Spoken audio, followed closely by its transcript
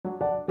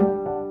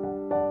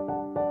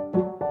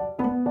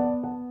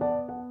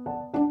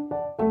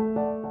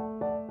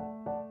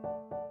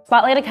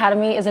Spotlight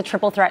Academy is a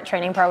triple threat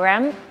training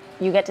program.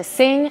 You get to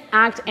sing,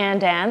 act, and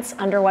dance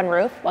under one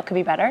roof. What could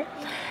be better?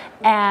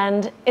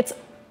 And it's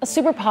a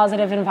super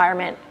positive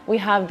environment. We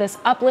have this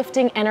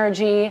uplifting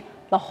energy.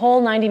 The whole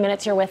 90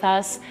 minutes you're with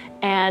us,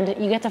 and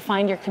you get to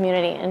find your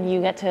community, and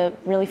you get to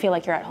really feel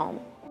like you're at home.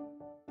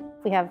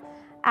 We have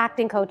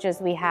acting coaches,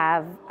 we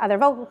have other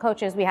vocal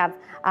coaches, we have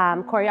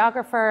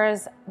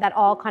choreographers that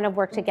all kind of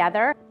work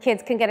together.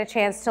 Kids can get a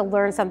chance to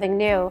learn something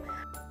new,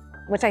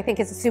 which I think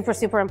is super,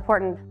 super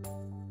important.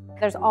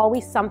 There's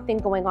always something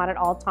going on at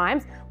all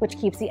times, which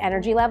keeps the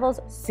energy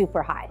levels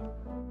super high.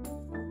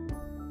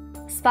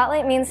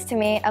 Spotlight means to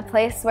me a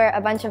place where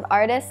a bunch of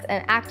artists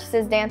and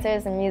actresses,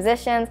 dancers, and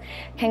musicians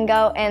can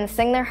go and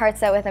sing their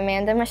hearts out with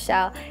Amanda and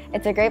Michelle.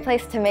 It's a great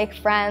place to make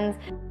friends.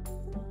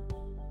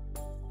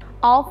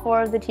 All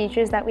four of the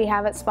teachers that we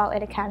have at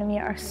Spotlight Academy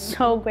are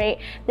so great.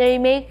 They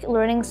make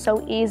learning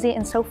so easy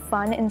and so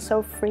fun and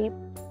so free.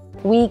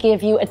 We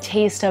give you a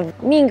taste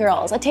of Mean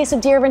Girls, a taste of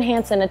Dear Evan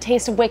Hansen, a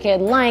taste of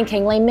Wicked, Lion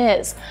King, Les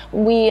Mis.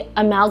 We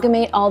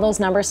amalgamate all those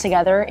numbers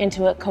together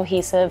into a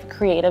cohesive,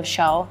 creative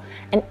show,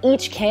 and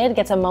each kid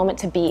gets a moment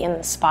to be in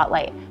the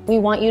spotlight. We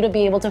want you to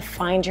be able to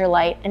find your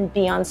light and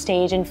be on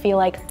stage and feel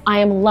like, I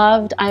am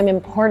loved, I am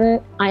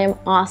important, I am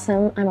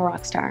awesome, I'm a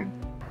rock star.